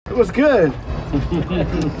It was good.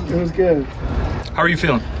 It was good. How are you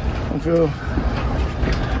feeling? I feel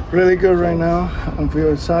really good right now. I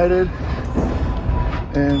feel excited,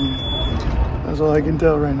 and that's all I can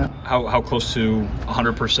tell right now. How close to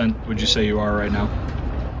 100% would you say you are right now?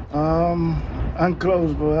 I'm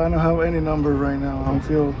close, but I don't have any number right now. I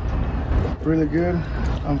feel really good.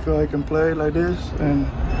 I feel I can play like this and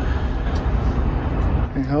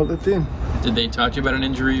help the team. Did they talk to you about an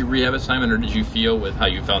injury rehab assignment, or did you feel with how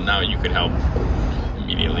you felt now you could help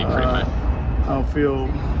immediately, pretty much? I feel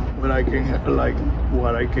what I can have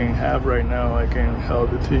right now. I can help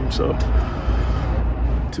the team, so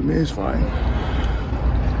to me it's fine.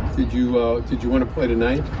 Did you want to play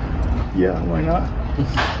tonight? Yeah, why not?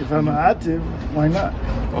 If I'm active, why not?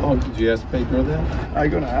 Oh, did you ask Pedro that? I'm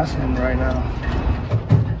gonna ask him right now.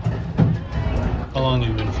 How long have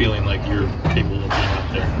you been feeling like you're capable of being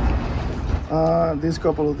out there? This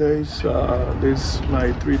couple of days, this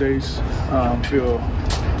like 3 days, feel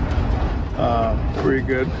pretty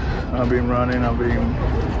good. I've been running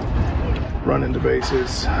the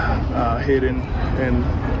bases, hitting, and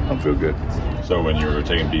I feel good. So when you were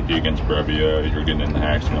taking BP against Brevia, you were getting in the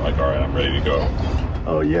action, you're like, all right, I'm ready to go.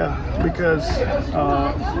 Oh yeah, because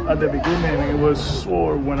at the beginning it was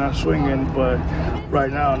sore when I was swinging, but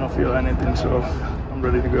right now I don't feel anything, so I'm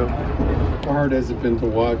ready to go. How hard has it been to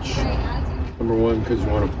watch? Number one, because you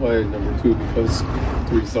want to play. Number two, because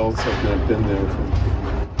the results have not been there.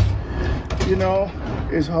 You know,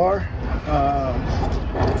 it's hard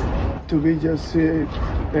to be just sit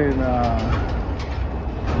and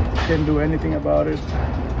can't do anything about it.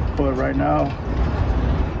 But right now,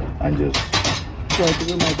 I'm just trying to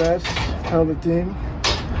do my best, help the team,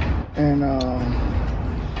 and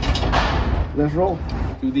let's roll.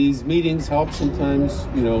 Do these meetings help sometimes,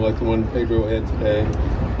 you know, like the one Pedro had today,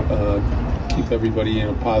 keep everybody in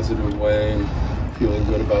a positive way and feeling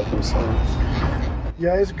good about themselves?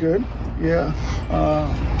 Yeah, it's good. Yeah.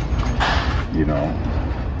 You know,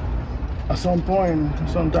 at some point,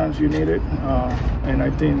 sometimes you need it. And I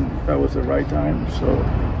think that was the right time. So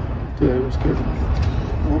today was good.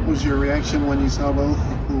 What was your reaction when you saw both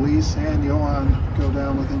Luis and Yohan go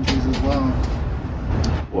down with injuries as well?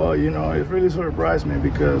 Well, you know, it really surprised me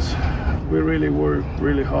because we really worked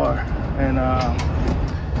really hard. And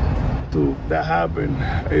to that happen,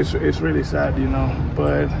 it's really sad, you know.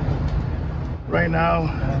 But right now,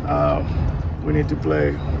 we need to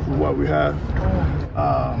play what we have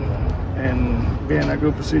and be in a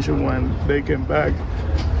good position when they come back,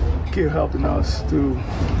 keep helping us to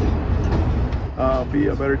be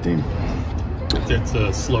a better team. It's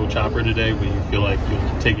a slow chopper today. Will you feel like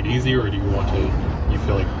you'll take it easy, or do you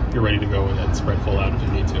feel like you're ready to go and spread full out if you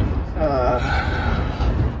need to?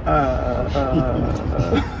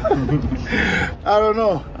 I don't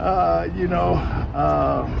know. You know,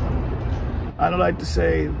 I don't like to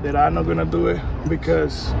say that I'm not gonna do it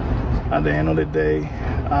because at the end of the day,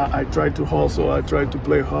 I try to hustle. I try to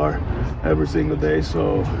play hard every single day.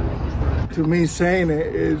 So to me, saying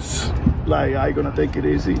it is like I'm gonna take it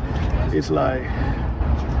easy. It's like,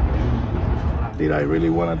 did I really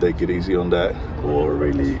want to take it easy on that, or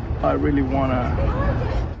I really want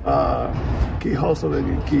to keep hustling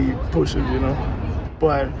and keep pushing, you know?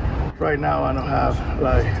 But right now, I don't have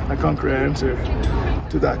like a concrete answer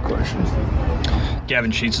to that question.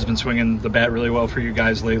 Gavin Sheets has been swinging the bat really well for you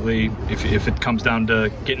guys lately. If it comes down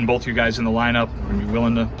to getting both you guys in the lineup, are you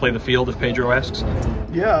willing to play the field if Pedro asks?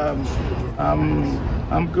 Yeah,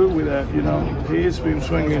 I'm good with that. You know, he's been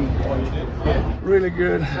swinging really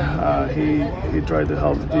good. He tried to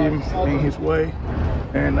help the team in his way,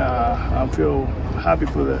 and I feel happy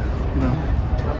for that. You know.